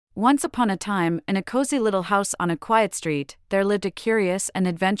Once upon a time, in a cozy little house on a quiet street, there lived a curious and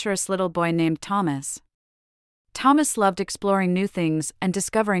adventurous little boy named Thomas. Thomas loved exploring new things and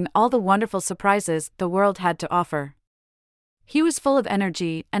discovering all the wonderful surprises the world had to offer. He was full of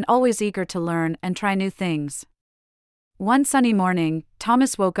energy and always eager to learn and try new things. One sunny morning,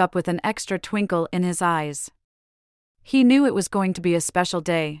 Thomas woke up with an extra twinkle in his eyes. He knew it was going to be a special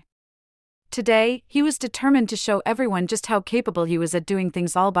day. Today, he was determined to show everyone just how capable he was at doing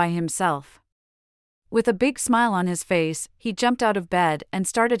things all by himself. With a big smile on his face, he jumped out of bed and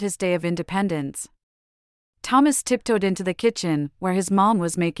started his day of independence. Thomas tiptoed into the kitchen, where his mom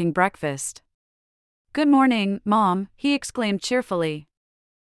was making breakfast. "Good morning, Mom," he exclaimed cheerfully.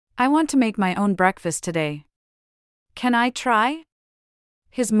 "I want to make my own breakfast today. Can I try?"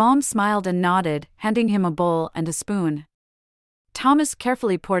 His mom smiled and nodded, handing him a bowl and a spoon. Thomas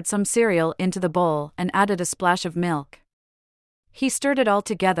carefully poured some cereal into the bowl and added a splash of milk. He stirred it all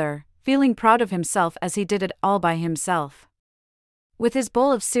together, feeling proud of himself as he did it all by himself. With his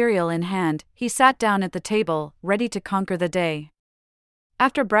bowl of cereal in hand, he sat down at the table, ready to conquer the day.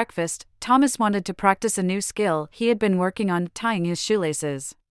 After breakfast, Thomas wanted to practice a new skill he had been working on: tying his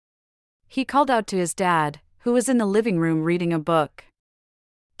shoelaces. He called out to his dad, who was in the living room reading a book.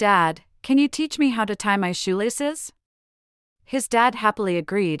 "Dad, can you teach me how to tie my shoelaces?" His dad happily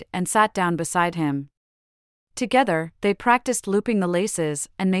agreed and sat down beside him. Together, they practiced looping the laces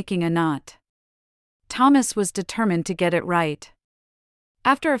and making a knot. Thomas was determined to get it right.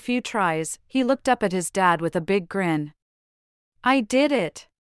 After a few tries, he looked up at his dad with a big grin. "I did it!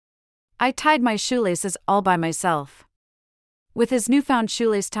 I tied my shoelaces all by myself." With his newfound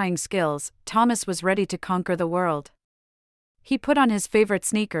shoelace tying skills, Thomas was ready to conquer the world. He put on his favorite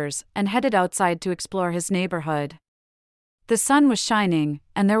sneakers and headed outside to explore his neighborhood. The sun was shining,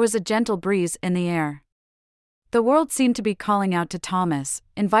 and there was a gentle breeze in the air. The world seemed to be calling out to Thomas,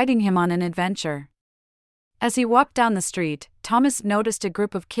 inviting him on an adventure. As he walked down the street, Thomas noticed a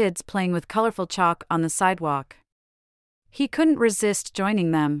group of kids playing with colorful chalk on the sidewalk. He couldn't resist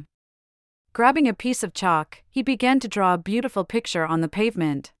joining them. Grabbing a piece of chalk, he began to draw a beautiful picture on the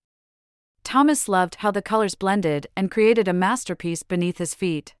pavement. Thomas loved how the colors blended and created a masterpiece beneath his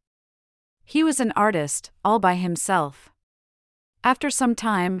feet. He was an artist, all by himself. After some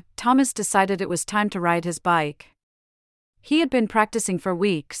time, Thomas decided it was time to ride his bike. He had been practicing for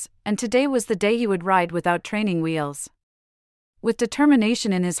weeks, and today was the day he would ride without training wheels. With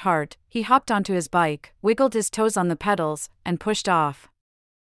determination in his heart, he hopped onto his bike, wiggled his toes on the pedals, and pushed off.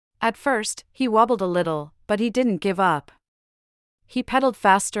 At first, he wobbled a little, but he didn't give up. He pedaled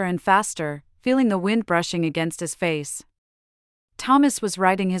faster and faster, feeling the wind brushing against his face. Thomas was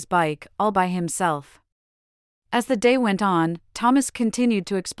riding his bike all by himself. As the day went on, Thomas continued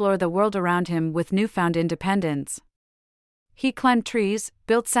to explore the world around him with newfound independence. He climbed trees,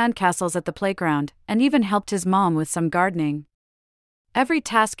 built sandcastles at the playground, and even helped his mom with some gardening. Every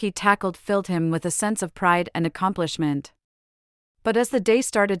task he tackled filled him with a sense of pride and accomplishment. But as the day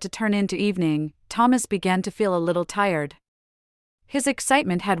started to turn into evening, Thomas began to feel a little tired. His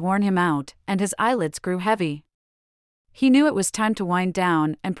excitement had worn him out, and his eyelids grew heavy. He knew it was time to wind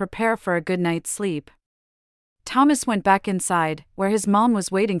down and prepare for a good night's sleep. Thomas went back inside, where his mom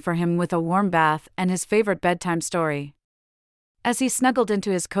was waiting for him with a warm bath and his favorite bedtime story. As he snuggled into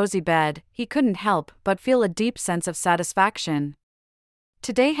his cozy bed, he couldn't help but feel a deep sense of satisfaction.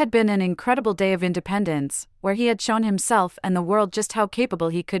 Today had been an incredible day of independence, where he had shown himself and the world just how capable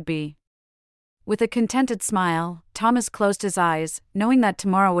he could be. With a contented smile, Thomas closed his eyes, knowing that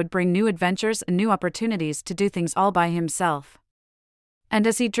tomorrow would bring new adventures and new opportunities to do things all by himself. And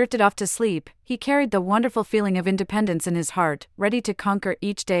as he drifted off to sleep, he carried the wonderful feeling of independence in his heart, ready to conquer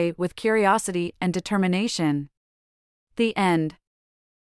each day with curiosity and determination. The end.